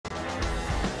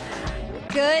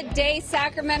Good day,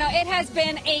 Sacramento. It has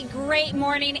been a great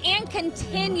morning and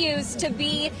continues to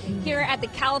be here at the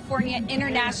California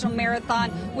International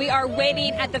Marathon. We are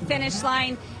waiting at the finish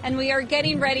line and we are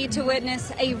getting ready to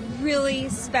witness a really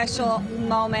special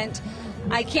moment.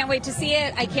 I can't wait to see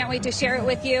it. I can't wait to share it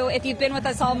with you. If you've been with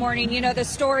us all morning, you know the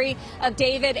story of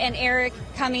David and Eric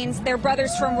Cummings. They're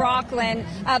brothers from Rockland.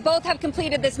 Both have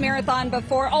completed this marathon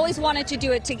before, always wanted to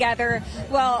do it together.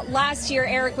 Well, last year,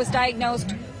 Eric was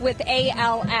diagnosed with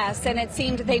ALS, and it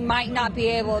seemed they might not be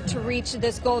able to reach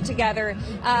this goal together.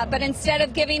 But instead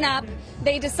of giving up,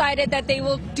 they decided that they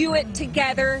will do it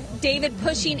together. David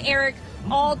pushing Eric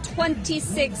all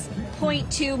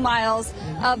 26.2 miles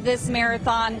of this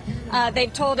marathon.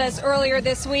 They've told us earlier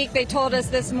this week, they told us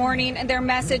this morning, and their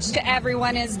message to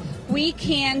everyone is we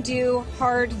can do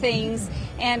hard things.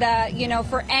 And, you know,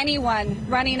 for anyone,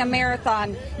 running a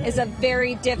marathon is a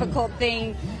very difficult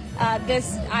thing.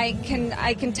 This, I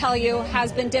can tell you,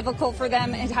 has been difficult for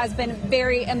them. It has been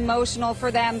very emotional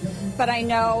for them. But I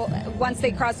know once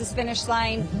they cross this finish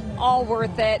line, all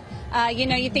worth it. You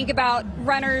know, you think about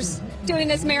runners doing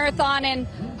this marathon and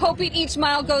hoping each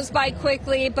mile goes by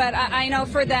quickly, but I know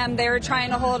for them, they're trying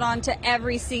to hold on to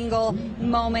every single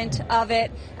moment of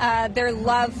it. Their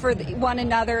love for one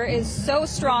another is so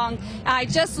strong. I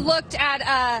just looked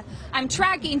at, I'm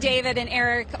tracking David and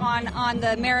Eric on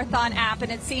the marathon app,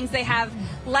 and it seems they have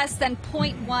less than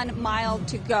 0.1 mile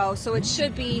to go. So it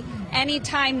should be any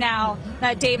time now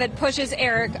that David pushes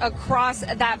Eric across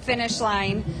that finish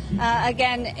line.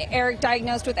 Again, Eric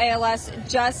diagnosed with ALS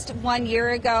just 1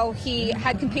 year ago. He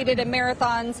had competed in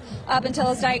marathons up until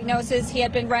his diagnosis. He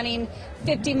had been running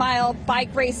 50-mile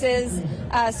bike races.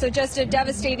 So just a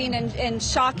devastating and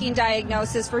shocking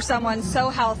diagnosis for someone so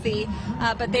healthy.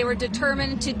 But they were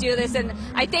determined to do this. And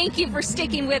I thank you for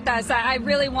sticking with us. I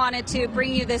really wanted to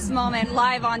bring you this moment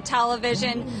live on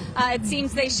television. It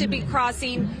seems they should be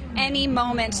crossing any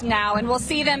moment now. And we'll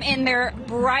see them in their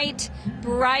bright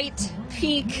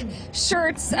pink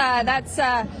shirts. That's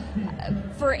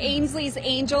for Ainsley's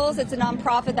Angels. It's a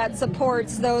nonprofit that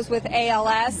supports those with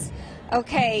ALS.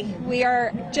 Okay, we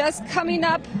are just coming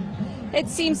up. It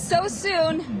seems so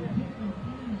soon.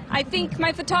 I think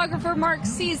my photographer Mark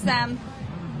sees them.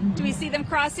 Do we see them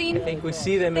crossing? I think we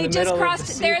see them in the middle. They just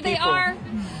crossed. There they are.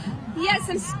 Yes,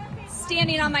 I'm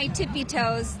standing on my tippy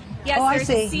toes. Yes, there's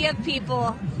a sea of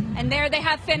people. And there they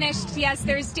have finished. Yes,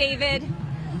 there's David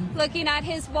looking at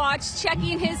his watch,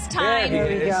 checking his time. There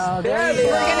we go. There we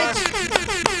go.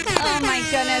 Oh my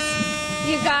goodness.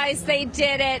 You guys, they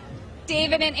did it.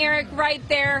 David and Eric right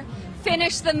there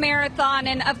finished the marathon,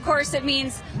 and of course it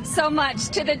means so much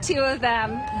to the two of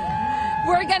them.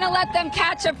 We're going to let them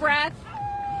catch a breath,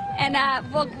 and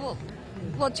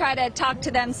we'll try to talk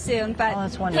to them soon. But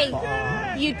that's wonderful.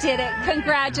 Hey, you did it.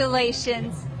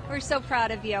 Congratulations. We're so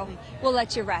proud of you. We'll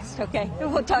let you rest, okay?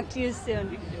 We'll talk to you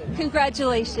soon.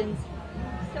 Congratulations.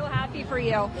 So happy for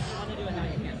you.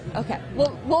 Okay,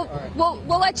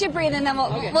 we'll let you breathe, and then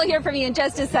we'll hear from you in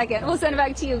just a second. We'll send it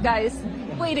back to you guys.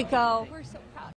 Way to go.